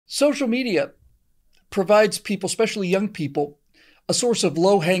Social media provides people, especially young people, a source of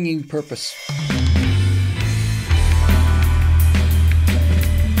low-hanging purpose.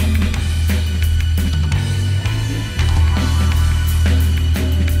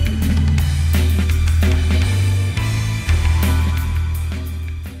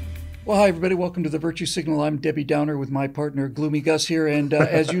 Well, hi, everybody. Welcome to the Virtue Signal. I'm Debbie Downer with my partner, Gloomy Gus here. And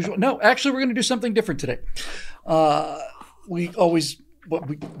as usual, no, actually, we're going to do something different today.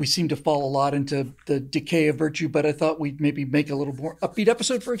 We seem to fall a lot into the decay of virtue, but I thought we'd maybe make a little more upbeat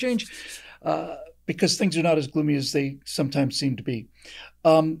episode for a change because things are not as gloomy as they sometimes seem to be.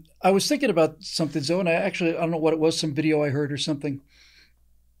 I was thinking about something, Zoe, and I don't know what it was, some video I heard or something.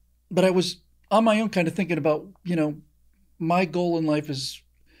 But I was on my own kind of thinking about, my goal in life is,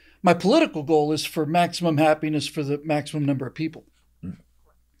 my political goal is for maximum happiness for the maximum number of people.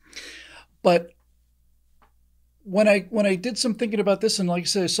 But when I did some thinking about this, and like I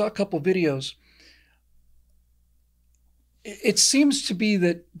said, I saw a couple of videos, it seems to be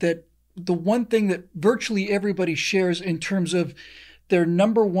that the one thing that virtually everybody shares in terms of their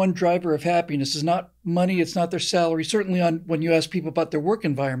number one driver of happiness is not money, it's not their salary, certainly when you ask people about their work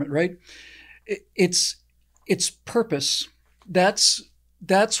environment, right? It's purpose. That's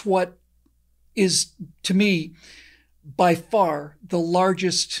what is, to me, by far the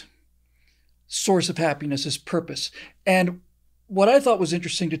largest source of happiness is purpose. And what I thought was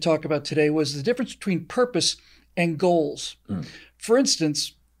interesting to talk about today was the difference between purpose and goals. For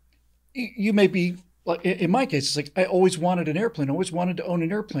instance, you may be, like in my case, it's like I always wanted an airplane, always wanted to own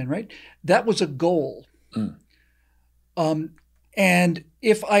an airplane, right? That was a goal. And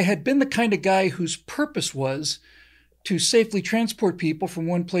if I had been the kind of guy whose purpose was to safely transport people from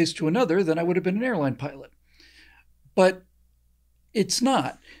one place to another, then I would have been an airline pilot. But it's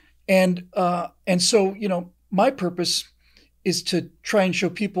not. And so, my purpose is to try and show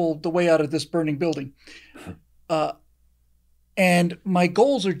people the way out of this burning building. And my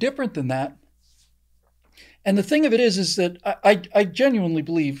goals are different than that. And the thing of it is that I genuinely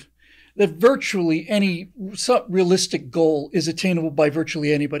believe that virtually any realistic goal is attainable by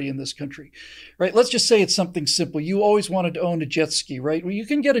virtually anybody in this country, right? Let's just say it's something simple. You always wanted to own a jet ski, right? Well, you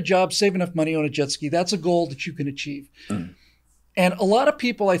can get a job, save enough money, own a jet ski. That's a goal that you can achieve. And a lot of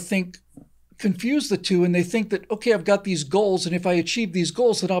people, I think, confuse the two, and they think that, okay, I've got these goals, and if I achieve these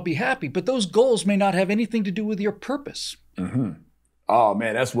goals, then I'll be happy. But those goals may not have anything to do with your purpose. Oh,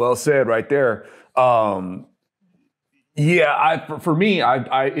 man, that's well said right there. For me,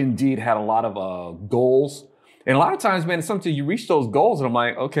 I indeed had a lot of goals. And a lot of times, man, it's something you reach those goals and I'm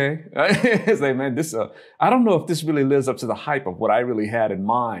like, okay, it's like, man, I don't know if this really lives up to the hype of what I really had in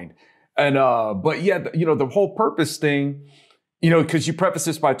mind. And, but yeah, the whole purpose thing, because you preface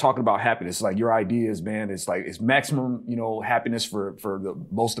this by talking about happiness, like your ideas, man, it's maximum, happiness for the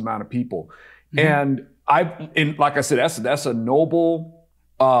most amount of people. And like I said, that's a noble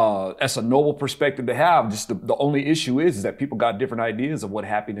perspective to have. Just the only issue is that people got different ideas of what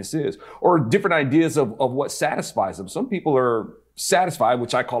happiness is, or different ideas of what satisfies them. Some people are satisfied,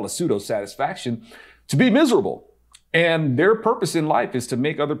 which I call a pseudo satisfaction, to be miserable. And their purpose in life is to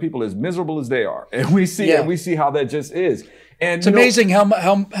make other people as miserable as they are. And we see how that just is. And it's amazing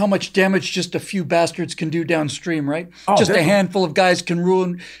how much damage just a few bastards can do downstream, right? Oh, just definitely. A handful of guys can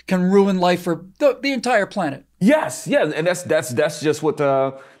ruin life for the entire planet. Yes, and that's just what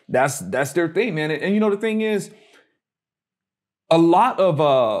that's their thing, man. And the thing is, a lot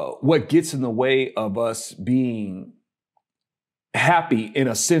of what gets in the way of us being happy in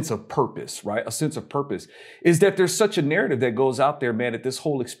a sense of purpose, right? A sense of purpose is that there's such a narrative that goes out there, man, that this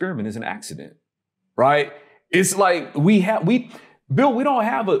whole experiment is an accident, right? It's like we're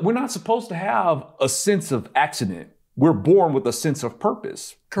not supposed to have a sense of accident. We're born with a sense of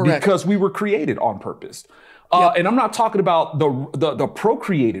purpose. Correct. Because we were created on purpose. And I'm not talking about the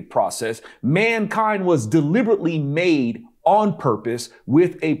procreated process. Mankind was deliberately made on purpose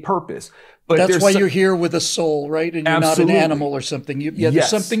with a purpose. But that's why you're here with a soul, right? And you're absolutely. Not an animal or something. There's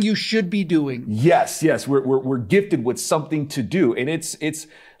something you should be doing. Yes. We're gifted with something to do. And it's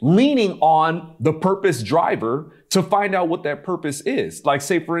leaning on the purpose driver to find out what that purpose is. Like,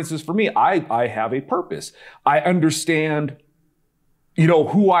 say, for instance, for me, I have a purpose. I understand,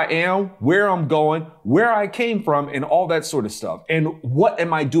 who I am, where I'm going, where I came from, and all that sort of stuff. And what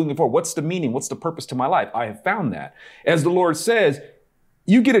am I doing it for? What's the meaning? What's the purpose to my life? I have found that. As the Lord says,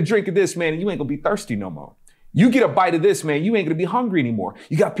 you get a drink of this, man, and you ain't gonna be thirsty no more. You get a bite of this, man, you ain't gonna be hungry anymore.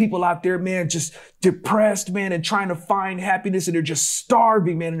 You got people out there, man, just depressed, man, and trying to find happiness, and they're just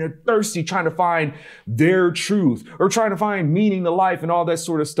starving, man, and they're thirsty, trying to find their truth or trying to find meaning to life and all that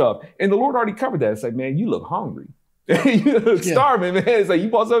sort of stuff. And the Lord already covered that. It's like, man, you look hungry. Yeah. Starving, man. It's like, you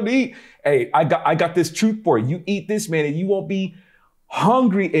want something to eat? Hey, I got this truth for you. You eat this, man, and you won't be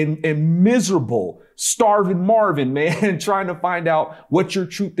hungry and miserable, starving Marvin, man, trying to find out what your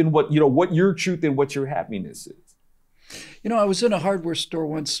truth and what your truth and what your happiness is. I was in a hardware store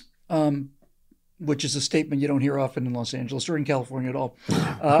once, which is a statement you don't hear often in Los Angeles or in California at all.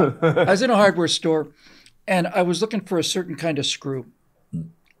 I was in a hardware store and I was looking for a certain kind of screw.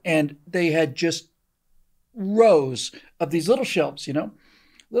 And they had just rows of these little shelves,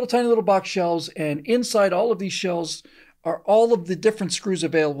 little tiny little box shelves. And inside all of these shelves are all of the different screws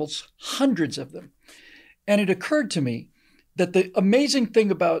available, hundreds of them. And it occurred to me that the amazing thing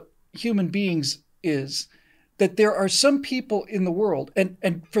about human beings is that there are some people in the world,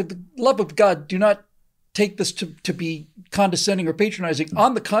 and for the love of God, do not take this to be condescending or patronizing.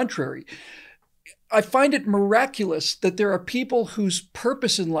 On the contrary, I find it miraculous that there are people whose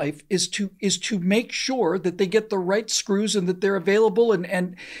purpose in life is to make sure that they get the right screws and that they're available.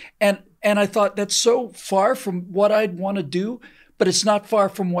 And I thought that's so far from what I'd want to do, but it's not far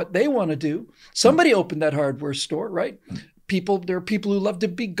from what they want to do. Somebody opened that hardware store, right? There are people who love to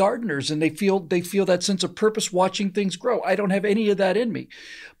be gardeners and they feel that sense of purpose watching things grow. I don't have any of that in me.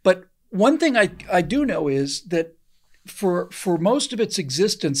 But one thing I do know is that for most of its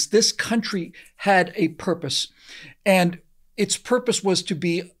existence, this country had a purpose, and its purpose was to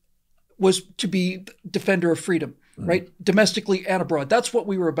be defender of freedom, right? Domestically and abroad. That's what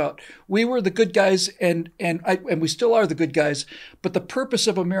we were about. We were the good guys, and we still are the good guys. But the purpose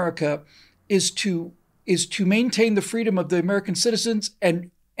of America is to maintain the freedom of the American citizens, and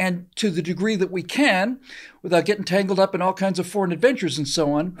to the degree that we can, without getting tangled up in all kinds of foreign adventures and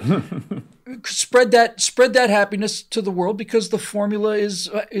so on, spread that happiness to the world, because the formula is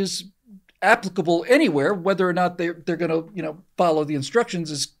applicable anywhere. Whether or not they're going to follow the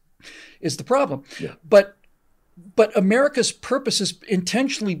instructions is the problem. Yeah. But America's purpose is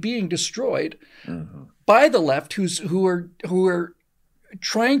intentionally being destroyed by the left, who are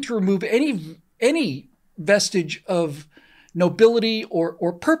trying to remove any vestige of nobility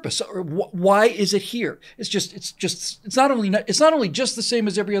or purpose, or why is it here? It's not only just the same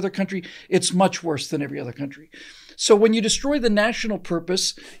as every other country, it's much worse than every other country. So when you destroy the national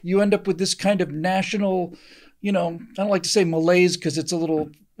purpose, you end up with this kind of national, I don't like to say malaise because it's a little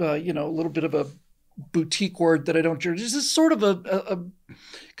bit of a boutique word that I don't judge. This is sort of a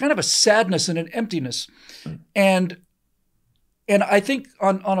kind of a sadness and an emptiness. And I think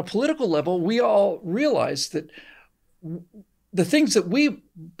on a political level, we all realize that the things that we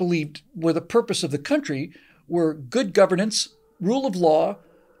believed were the purpose of the country were good governance, rule of law,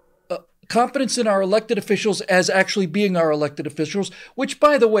 confidence in our elected officials as actually being our elected officials, which,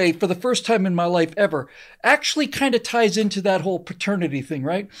 by the way, for the first time in my life ever, actually kind of ties into that whole paternity thing,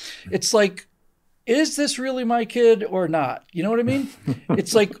 right? It's like, is this really my kid or not? You know what I mean?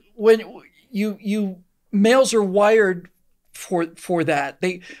 It's like when you males are wired for that.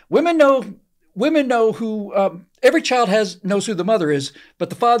 Women know who every child knows who the mother is, but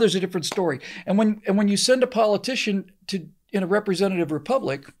the father's a different story. And when you send a politician in a representative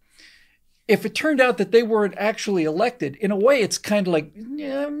republic, if it turned out that they weren't actually elected, in a way, it's kind of like,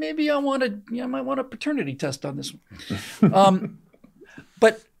 yeah, maybe I might want a paternity test on this one.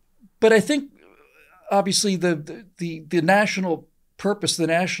 But I think obviously the national purpose, the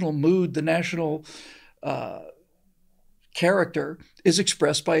national mood, the national character is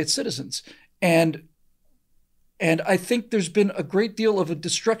expressed by its citizens. And I think there's been a great deal of a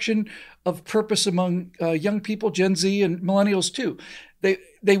destruction of purpose among young people, Gen Z and millennials too.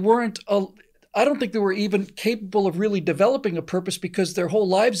 They weren't, I don't think they were even capable of really developing a purpose, because their whole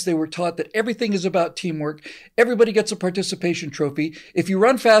lives they were taught that everything is about teamwork. Everybody gets a participation trophy. If you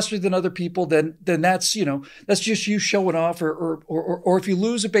run faster than other people, then that's just you showing off, or if you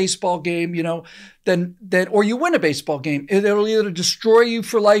lose a baseball game, then or you win a baseball game, it'll either destroy you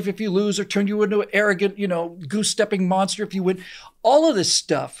for life if you lose, or turn you into an arrogant, goose-stepping monster if you win. All of this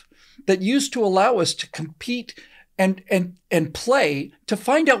stuff that used to allow us to compete and play to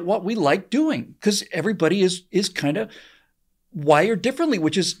find out what we like doing, because everybody is kind of wired differently,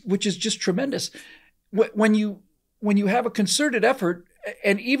 which is just tremendous. When you have a concerted effort,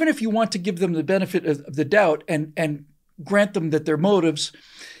 and even if you want to give them the benefit of the doubt and grant them that their motives,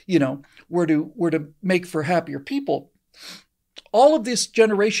 were to make for happier people, all of this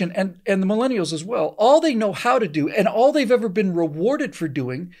generation and the millennials as well, all they know how to do and all they've ever been rewarded for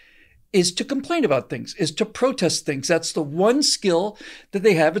doing is to complain about things, is to protest things. That's the one skill that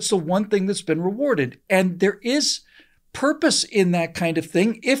they have. It's the one thing that's been rewarded. And there is purpose in that kind of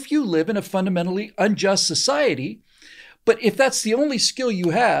thing if you live in a fundamentally unjust society. But if that's the only skill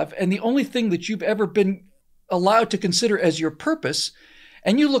you have and the only thing that you've ever been allowed to consider as your purpose,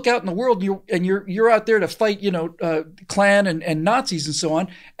 and you look out in the world and you're out there to fight, Klan and Nazis and so on,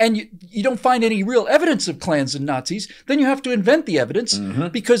 and you don't find any real evidence of Klans and Nazis, then you have to invent the evidence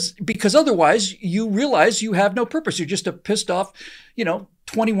because otherwise you realize you have no purpose. You're just a pissed off,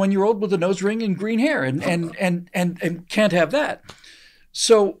 21-year-old with a nose ring and green hair and can't have that.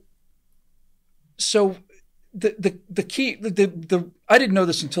 So the key, I didn't know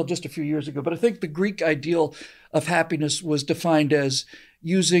this until just a few years ago, but I think the Greek ideal of happiness was defined as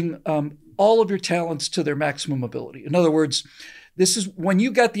using all of your talents to their maximum ability. In other words, this is when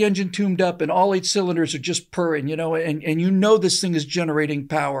you got the engine tuned up and all 8 cylinders are just purring, and this thing is generating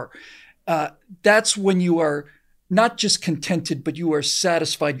power. That's when you are not just contented, but you are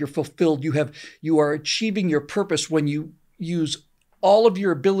satisfied, you're fulfilled, you are achieving your purpose when you use all of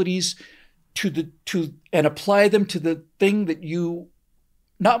your abilities and apply them to the thing that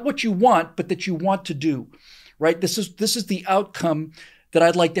not what you want, but that you want to do, right? This is the outcome that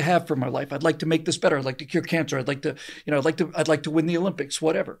I'd like to have for my life. I'd like to make this better. I'd like to cure cancer. I'd like to win the Olympics,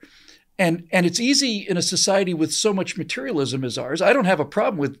 whatever. And it's easy in a society with so much materialism as ours. I don't have a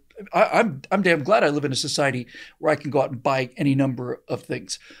problem with, I'm damn glad I live in a society where I can go out and buy any number of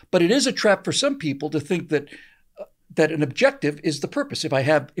things. But it is a trap for some people to think that an objective is the purpose. If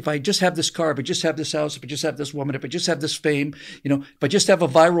I just have this car, if I just have this house, if I just have this woman, if I just have this fame, if I just have a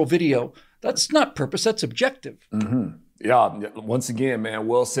viral video, that's not purpose, that's objective. Mm-hmm. Yeah. Once again, man,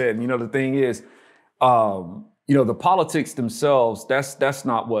 well said. And, the thing is, the politics themselves, that's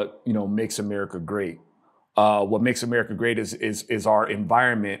not what, makes America great. What makes America great is our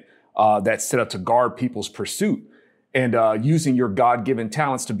environment that's set up to guard people's pursuit. And using your God-given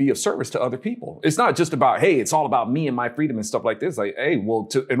talents to be of service to other people. It's not just about, hey, it's all about me and my freedom and stuff like this. Like, hey, well,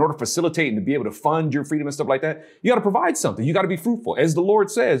 in order to facilitate and to be able to fund your freedom and stuff like that, you got to provide something. You got to be fruitful. As the Lord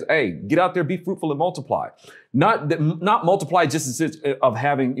says, hey, get out there, be fruitful and multiply. Not multiply just as of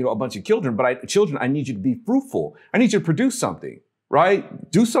having, a bunch of children, but I need you to be fruitful. I need you to produce something, right?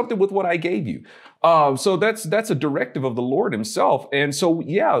 Do something with what I gave you. So that's a directive of the Lord himself. And so,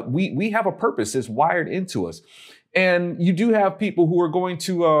 yeah, we have a purpose that's wired into us. And you do have people who are going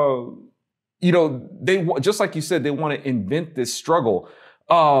to, they just like you said, they want to invent this struggle.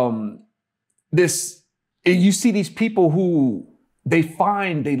 You see these people who they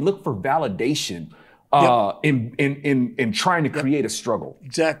look for validation in trying to create a struggle.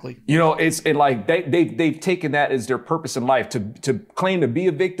 Exactly. They've taken that as their purpose in life to claim to be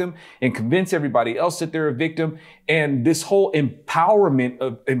a victim and convince everybody else that they're a victim. And this whole empowerment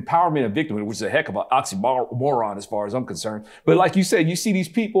of victimhood, which is a heck of an oxymoron as far as I'm concerned. But like you said, you see these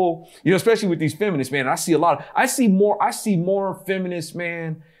people, especially with these feminists, man, I see more feminists,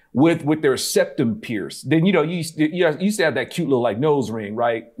 man, with their septum pierced. Then, you used to have that cute little nose ring,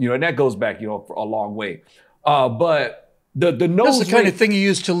 right? And that goes back, for a long way. But the nose That's the kind of thing you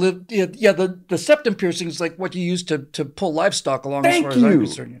use to live. Yeah, the septum piercing is like what you use to pull livestock along. Thank as far as I'm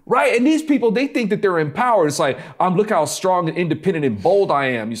concerned. Right. And these people, they think that they're empowered. It's like, look how strong and independent and bold I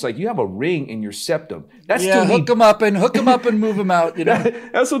am. It's like, you have a ring in your septum. Hook them up and move them out.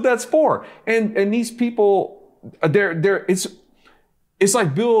 That's what that's for. And these people, it's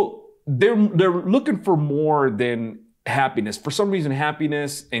like, Bill, they're looking for more than happiness. For some reason,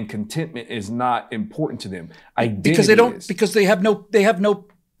 happiness and contentment is not important to them. Identity because they have no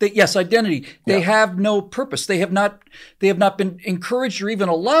identity. They have no purpose. They have not been encouraged or even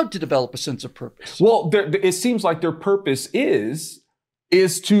allowed to develop a sense of purpose. Well, it seems like their purpose is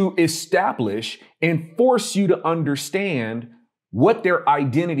to establish and force you to understand what their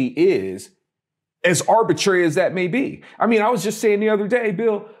identity is, as arbitrary as that may be. I mean, I was just saying the other day,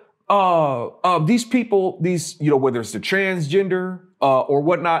 Bill, these people, whether it's the transgender or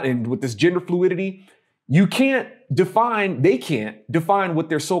whatnot, and with this gender fluidity, they can't define what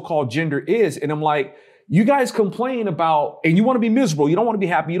their so-called gender is. And I'm like, you guys complain about, and you want to be miserable. You don't want to be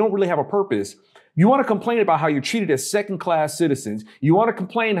happy. You don't really have a purpose. You want to complain about how you're treated as second-class citizens. You want to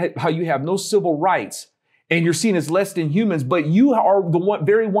complain how you have no civil rights and you're seen as less than humans, but you are the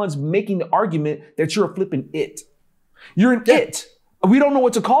very ones making the argument that you're a flipping it. You're an it. We don't know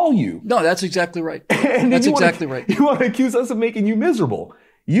what to call you. No, that's exactly right. That's exactly right. You want to accuse us of making you miserable.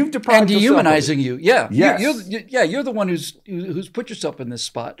 You've deprived and dehumanizing you. Yeah. Yes. You're the one who's put yourself in this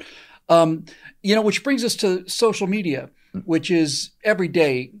spot. Which brings us to social media, which is every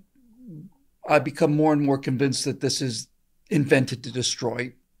day I become more and more convinced that this is invented to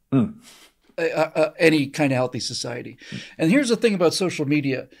destroy any kind of healthy society. And here's the thing about social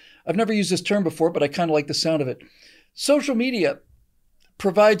media. I've never used this term before, but I kind of like the sound of it. Social media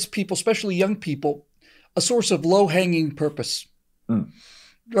provides people, especially young people, a source of low-hanging purpose,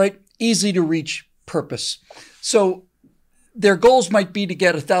 right? Easy to reach purpose. So their goals might be to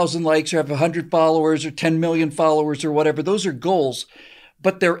get 1,000 likes or have 100 followers or 10 million followers or whatever. Those are goals.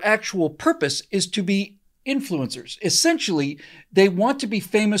 But their actual purpose is to be influencers. Essentially, they want to be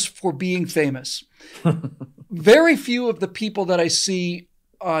famous for being famous. Very few of the people that I see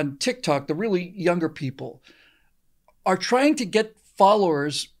on TikTok, the really younger people, are trying to get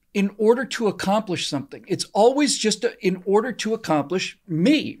followers in order to accomplish something. It's always just in order to accomplish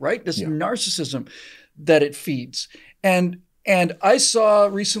me, right? This narcissism that it feeds. And I saw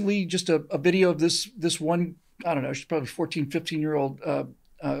recently just a video of this one, I don't know, she's probably 14, 15-year-old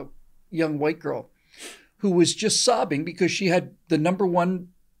young white girl who was just sobbing because she was the number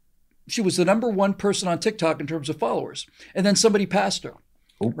one person on TikTok in terms of followers. And then somebody passed her,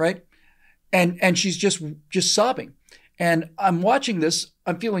 right? And she's just sobbing. And I'm watching this,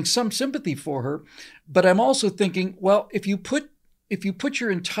 I'm feeling some sympathy for her, but I'm also thinking, well, if you put your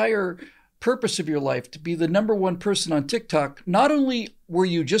entire purpose of your life to be the number one person on TikTok, not only were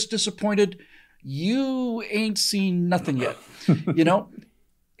you just disappointed, you ain't seen nothing yet, you know?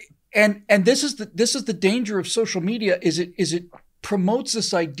 And this is the danger of social media is it promotes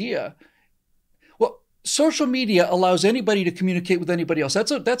this idea. Well, social media allows anybody to communicate with anybody else.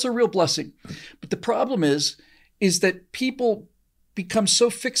 That's a real blessing. But the problem is that people become so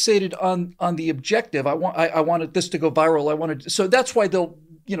fixated on the objective. I wanted this to go viral. So that's why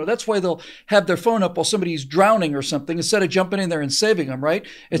they'll have their phone up while somebody's drowning or something instead of jumping in there and saving them, right?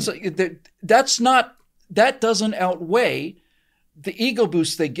 It's like that doesn't outweigh the ego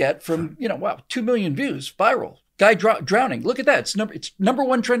boost they get from, 2 million views, viral, guy drowning. Look at that. It's number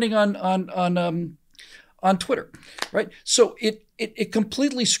one trending on Twitter, right? So it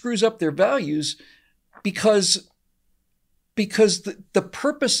completely screws up their values because the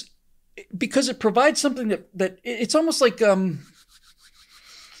purpose, because it provides something that it's almost like,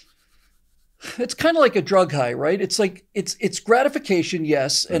 it's kind of like a drug high, right? It's like, it's gratification,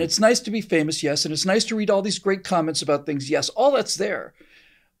 yes. And it's nice to be famous, yes. And it's nice to read all these great comments about things, yes. All that's there,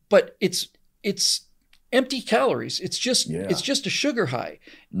 but it's empty calories. It's just a sugar high.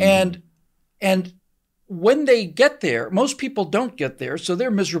 And when they get there, most people don't get there. So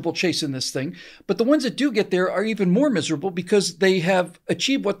they're miserable chasing this thing. But the ones that do get there are even more miserable because they have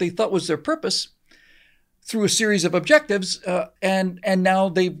achieved what they thought was their purpose through a series of objectives. And now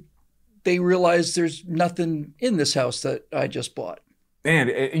they realize there's nothing in this house that I just bought. And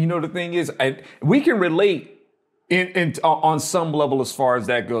the thing is, we can relate on some level as far as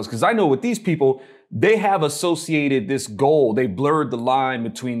that goes. Because I know with these people, they have associated this goal. They blurred the line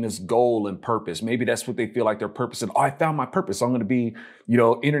between this goal and purpose. Maybe that's what they feel like their purpose is. Oh, I found my purpose. I'm going to be,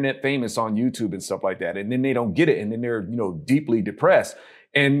 internet famous on YouTube and stuff like that. And then they don't get it. And then they're, deeply depressed.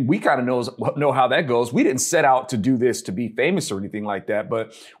 And we kind of know how that goes. We didn't set out to do this to be famous or anything like that.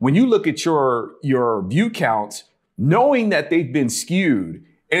 But when you look at your view counts, knowing that they've been skewed,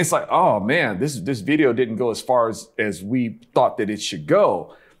 and it's like, oh man, this video didn't go as far as we thought that it should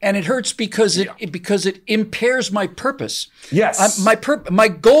go. And it hurts because it impairs my purpose. Yes. My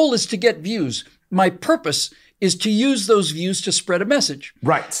goal is to get views. My purpose is to use those views to spread a message.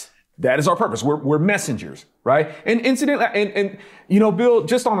 Right. That is our purpose. We're messengers, right? And incidentally, and Bill,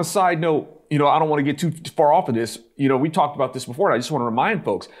 just on a side note, I don't want to get too far off of this. We talked about this before, and I just want to remind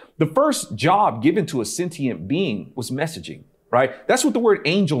folks, the first job given to a sentient being was messaging. Right? That's what the word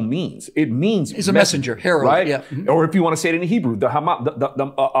angel means. It means he's a messenger, herald, right? Yeah. Mm-hmm. Or if you want to say it in Hebrew, the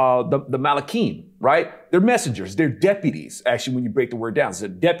Malakim, right? They're messengers. They're deputies. Actually, when you break the word down, it's a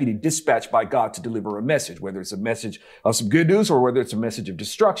deputy dispatched by God to deliver a message, whether it's a message of some good news or whether it's a message of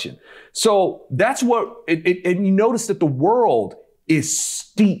destruction. So that's what, and you notice that the world is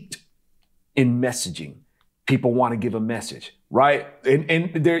steeped in messaging. People want to give a message, right?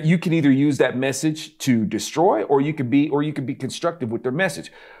 And there, you can either use that message to destroy, or you could be constructive with their message.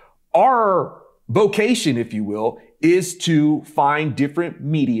 Our vocation, if you will, is to find different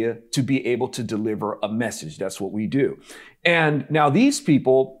media to be able to deliver a message. That's what we do. And now these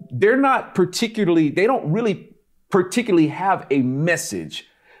people, they don't really particularly have a message,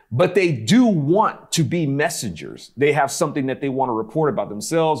 but they do want to be messengers. They have something that they want to report about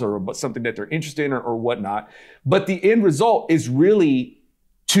themselves or about something that they're interested in or whatnot. But the end result is really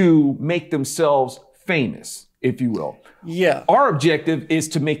to make themselves famous, if you will. Yeah. Our objective is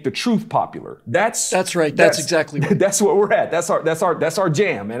to make the truth popular. That's right. That's exactly right. That's what we're at. That's our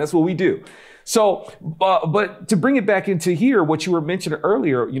jam, man. That's what we do. So, but to bring it back into here, what you were mentioning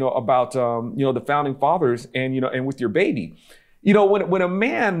earlier, about the founding fathers and with your baby. When a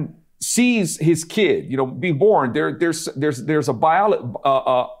man sees his kid, being born, there's a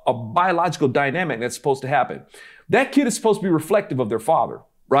biological dynamic that's supposed to happen. That kid is supposed to be reflective of their father,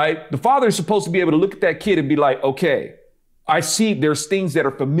 right? The father is supposed to be able to look at that kid and be like, okay, I see there's things that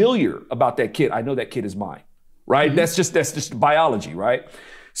are familiar about that kid. I know that kid is mine, right? Mm-hmm. That's just biology, right?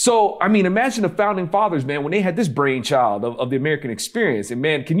 So, I mean, imagine the founding fathers, man, when they had this brainchild of the American experience. And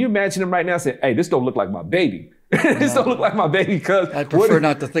man, can you imagine them right now saying, hey, this don't look like my baby. This don't look like my baby because I prefer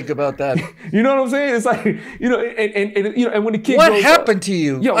not to think about that. You know what I'm saying? It's like, and when the kid what happened to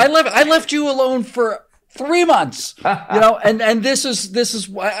you? I left you alone for 3 months, and this is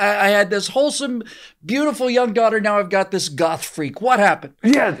why I had this wholesome, beautiful young daughter. Now I've got this goth freak. What happened?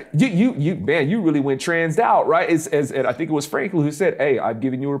 Yeah, you really went transed out, right? And I think it was Franklin who said, hey, I've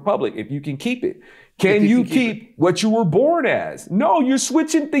given you a republic if you can keep it. Can you keep what you were born as? No, you're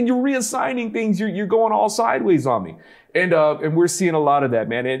switching things, you're reassigning things, you're going all sideways on me. And we're seeing a lot of that,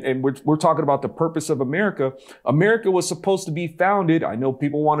 man. And we're talking about the purpose of America. America was supposed to be founded. I know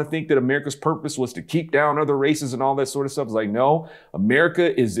people want to think that America's purpose was to keep down other races and all that sort of stuff. It's like, no,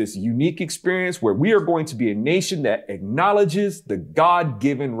 America is this unique experience where we are going to be a nation that acknowledges the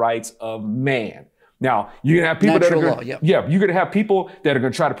God-given rights of man. Now, you're going to have people you're going to have people that are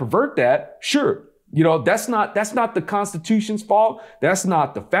going to try to pervert that. Sure. That's not the Constitution's fault. That's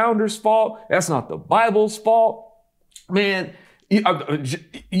not the founders' fault. That's not the Bible's fault. Man,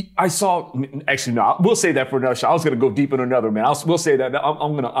 I saw, actually, no, we'll say that for another show. I was going to go deep into another, man. We'll say that. I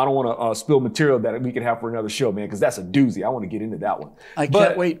don't want to spill material that we can have for another show, man, because that's a doozy. I want to get into that one. I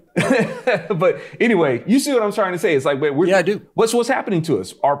can't wait. But anyway, you see what I'm trying to say? It's like, wait, I do. What's happening to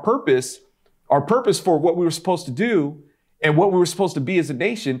us? Our purpose for what we were supposed to do and what we were supposed to be as a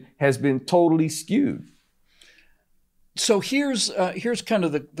nation has been totally skewed. So here's kind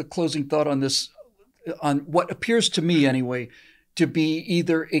of the closing thought on this, on what appears to me anyway, to be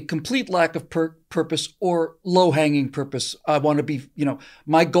either a complete lack of purpose or low-hanging purpose. I want to be,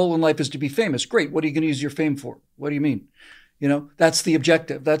 my goal in life is to be famous. Great. What are you going to use your fame for? What do you mean? That's the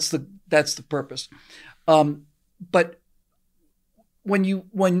objective. That's the purpose. But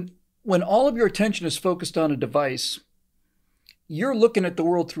when all of your attention is focused on a device, you're looking at the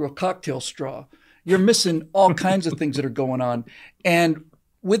world through a cocktail straw. You're missing all kinds of things that are going on. And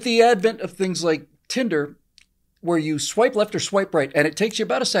with the advent of things like Tinder, where you swipe left or swipe right, and it takes you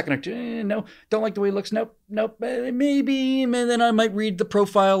about a second or two. No, don't like the way he looks. Nope, maybe. And then I might read the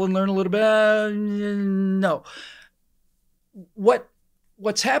profile and learn a little bit. No.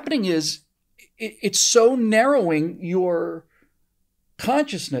 What's happening is it's so narrowing your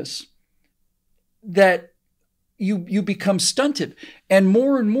consciousness that you become stunted. And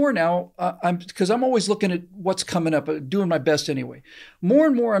more now, because I'm always looking at what's coming up, doing my best anyway. More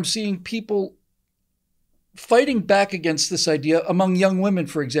and more I'm seeing people fighting back against this idea among young women,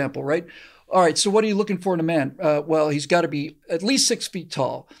 for example, right? All right, so what are you looking for in a man? Well, he's got to be at least 6 feet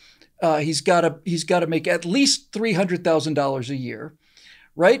tall. He's got to make at least $300,000 a year,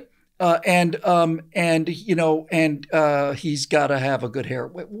 right? And he's got to have a good hair,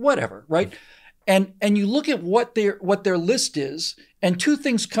 whatever, right? And you look at what their list is, and two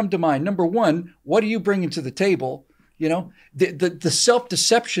things come to mind. Number one, what are you bringing to the table? The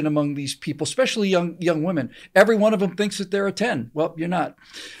self-deception among these people, especially young women. Every one of them thinks that they're a 10. Well, you're not.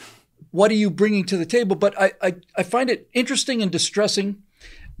 What are you bringing to the table? But I find it interesting and distressing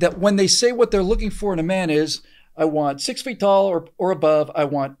that when they say what they're looking for in a man is, I want 6 feet tall or above, I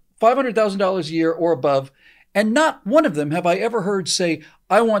want $500,000 a year or above, and not one of them have I ever heard say,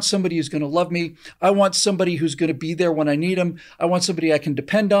 I want somebody who's going to love me. I want somebody who's going to be there when I need him. I want somebody I can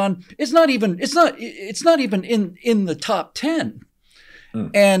depend on. It's not even in the top 10.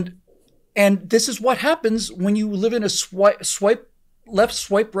 And this is what happens when you live in a swipe left,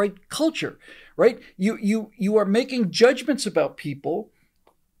 swipe right culture, right? You are making judgments about people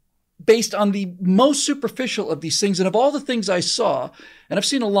based on the most superficial of these things. And of all the things I saw, and I've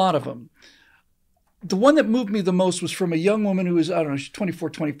seen a lot of them, the one that moved me the most was from a young woman who was, I don't know, she's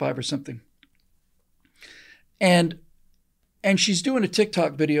 24, 25 or something. And she's doing a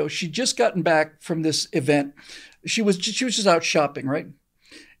TikTok video. She'd just gotten back from this event. She was just out shopping, right?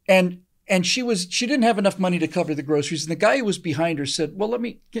 And she didn't have enough money to cover the groceries. And the guy who was behind her said, well,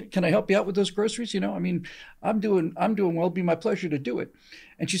 can I help you out with those groceries? I'm doing well. It'd be my pleasure to do it.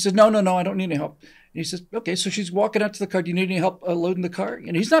 And she said, no, I don't need any help. And he says, okay. So she's walking out to the car. Do you need any help loading the car?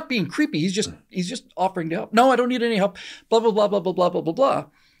 And he's not being creepy. He's just offering to help. No, I don't need any help. Blah, blah, blah, blah, blah, blah, blah, blah, blah.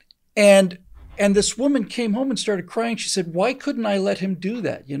 And this woman came home and started crying. She said, why couldn't I let him do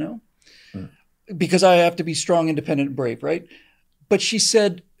that? Because I have to be strong, independent, and brave, right? But she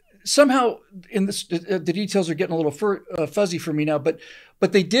said, somehow in this, the details are getting a little fuzzy for me now, but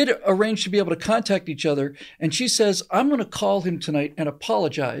they did arrange to be able to contact each other. And she says, I'm going to call him tonight and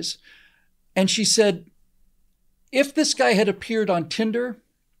apologize. And she said, if this guy had appeared on Tinder,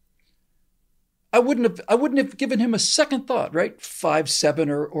 I wouldn't have given him a second thought, right? 5'7"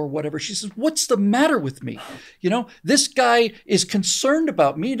 or whatever. She says, what's the matter with me? This guy is concerned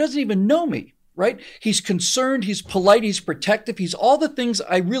about me. He doesn't even know me, right? He's concerned, he's polite, he's protective. He's all the things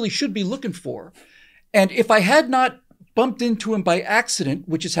I really should be looking for. And if I had not bumped into him by accident,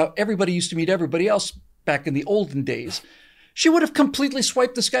 which is how everybody used to meet everybody else back in the olden days, she would have completely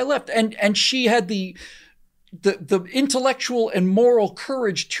swiped this guy left. And she had the intellectual and moral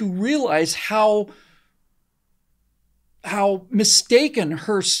courage to realize how mistaken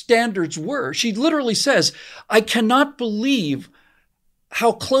her standards were. She literally says, I cannot believe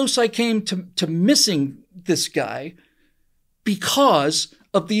how close I came to missing this guy because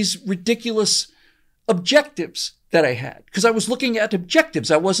of these ridiculous objectives that I had. Because I was looking at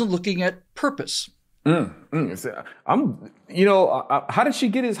objectives. I wasn't looking at purpose. How did she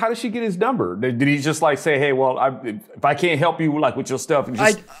get his number? Did he just like say, hey, well, if I can't help you like with your stuff, and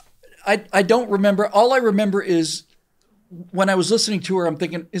just... I don't remember. All I remember is when I was listening to her, I'm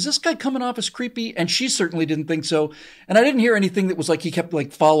thinking, is this guy coming off as creepy? And she certainly didn't think so. And I didn't hear anything that was like he kept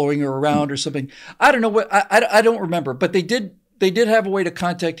like following her around or something. I don't know what, I don't remember, but they did have a way to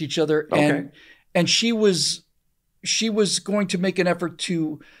contact each other. And she was going to make an effort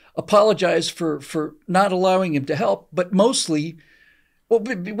to apologize for not allowing him to help. But mostly,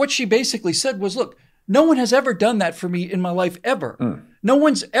 what she basically said was, look, no one has ever done that for me in my life, ever. No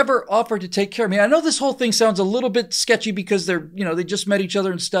one's ever offered to take care of me. I know this whole thing sounds a little bit sketchy because they just met each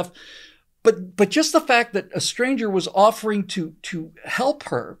other and stuff. But just the fact that a stranger was offering to help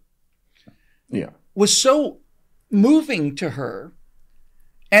her was so moving to her.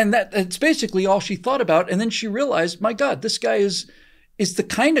 And that's basically all she thought about. And then she realized, my God, this guy is the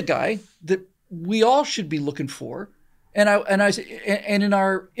kind of guy that we all should be looking for. And in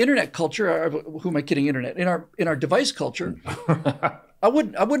our internet culture, who am I kidding? Internet, in our device culture, I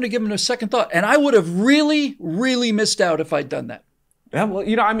wouldn't have given it a second thought, and I would have really, really missed out if I'd done that. Yeah, well,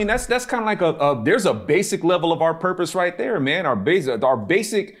 that's kind of like there's a basic level of our purpose right there, man. Our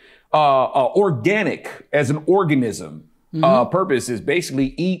basic organic as an organism purpose is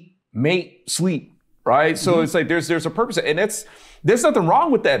basically eat, mate, sleep, right? So it's like there's a purpose, and there's nothing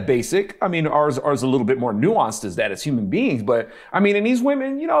wrong with that basic. I mean, ours a little bit more nuanced as that as human beings. But I mean, and these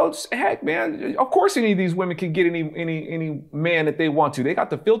women, heck, man, of course any of these women can get any man that they want to. They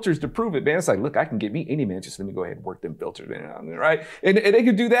got the filters to prove it, man. It's like, look, I can get me any man. Just let me go ahead and work them filters, man. Right? And they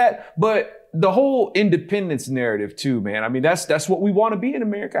could do that. But the whole independence narrative too, man. I mean, that's what we want to be in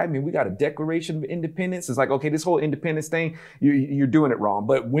America. I mean, we got a Declaration of Independence. It's like, okay, this whole independence thing, you're doing it wrong.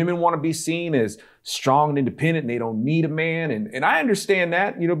 But women want to be seen as strong and independent, and they don't need a man. And I understand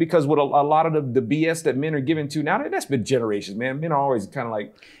that, because what a lot of the BS that men are given to now, that's been generations, man. Men are always kind of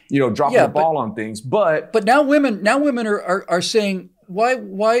like, dropping the ball on things. But now women are saying, why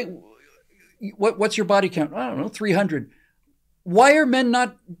what's your body count? I don't know, 300. Why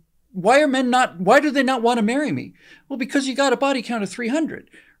do they not want to marry me? Well, because you got a body count of 300,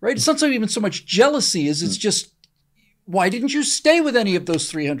 right? It's not even so much jealousy as it's just, why didn't you stay with any of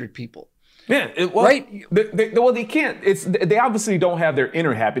those 300 people? Yeah, right. They can't. They obviously don't have their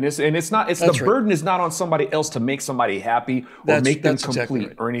inner happiness, and the burden is not on somebody else to make somebody happy or make them complete exactly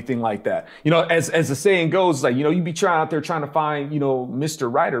right, or anything like that. As the saying goes, like you be out there trying to find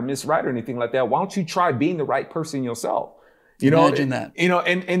Mr. Right or Miss Right or anything like that. Why don't you try being the right person yourself? Imagine that.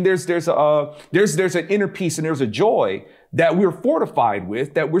 And there's an inner peace and there's a joy that we're fortified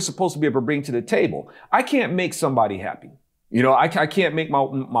with that we're supposed to be able to bring to the table. I can't make somebody happy. I can't make my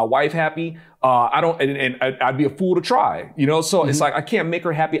wife happy. I'd be a fool to try, so it's like, I can't make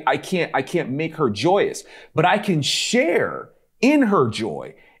her happy. I can't make her joyous, but I can share in her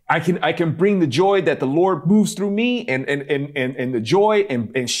joy. I can bring the joy that the Lord moves through me and the joy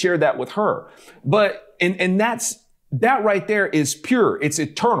and share that with her. But, that right there is pure. It's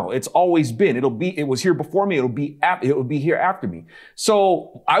eternal. It's always been. It was here before me. It'll be here after me.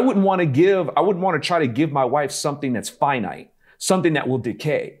 So I wouldn't want to try to give my wife something that's finite, something that will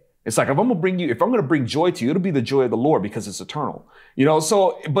decay. It's like, if I'm going to bring joy to you, it'll be the joy of the Lord because it's eternal,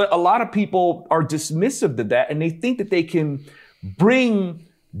 but a lot of people are dismissive to that and they think that they can bring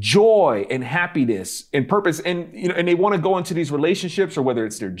joy and happiness and purpose. And they want to go into these relationships or whether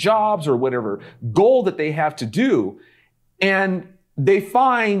it's their jobs or whatever goal that they have to do. And they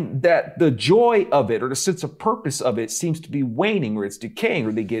find that the joy of it or the sense of purpose of it seems to be waning or it's decaying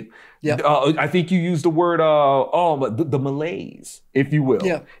or they get, I think you used the word, the malaise, if you will.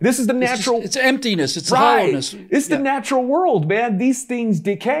 Yeah. This is the natural. It's emptiness. It's hollowness. It's the natural world, man. These things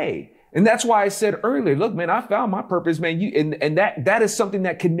decay. And that's why I said earlier, look, man, I found my purpose, man. And that is something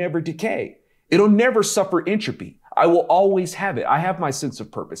that can never decay. It'll never suffer entropy. I will always have it. I have my sense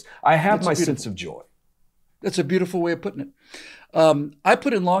of purpose. I have That's my beautiful. sense of joy. That's a beautiful way of putting it. I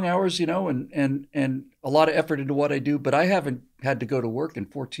put in long hours, you know, and a lot of effort into what I do, but I haven't had to go to work in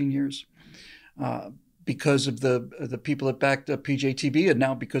 14 years because of the people that backed PJTB, and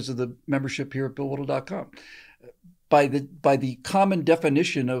now because of the membership here at BillWhittle.com. By the common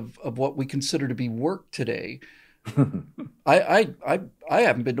definition of what we consider to be work today, I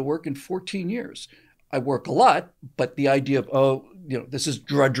haven't been to work in 14 years. I work a lot, but the idea of, oh, you know, this is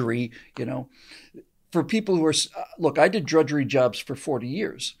drudgery, you know, for people who are, look, I did drudgery jobs for 40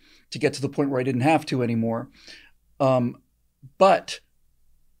 years to get to the point where I didn't have to anymore. But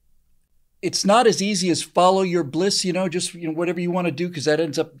it's not as easy as follow your bliss, you know, just, you know, whatever you want to do, because that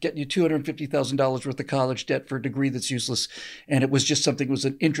ends up getting you $250,000 worth of college debt for a degree that's useless. And it was just something that was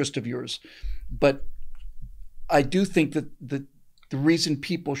an interest of yours. But I do think that the reason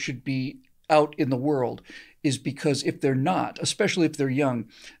people should be out in the world is because if they're not, especially if they're young,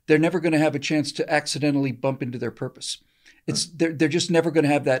 they're never going to have a chance to accidentally bump into their purpose. They're just never going to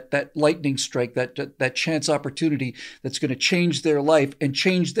have that lightning strike, that chance opportunity that's going to change their life and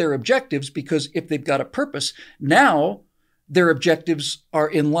change their objectives, because if they've got a purpose, now their objectives are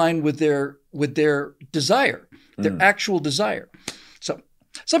in line with their desire, their actual desire. So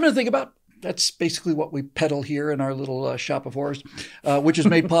something to think about. That's basically what we peddle here in our little shop of horrors, which is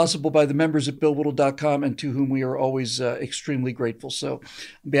made possible by the members at BillWhittle.com, and to whom we are always extremely grateful. So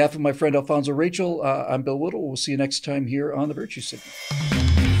on behalf of my friend Alfonzo Rachel, I'm Bill Whittle. We'll see you next time here on The Virtue Signal.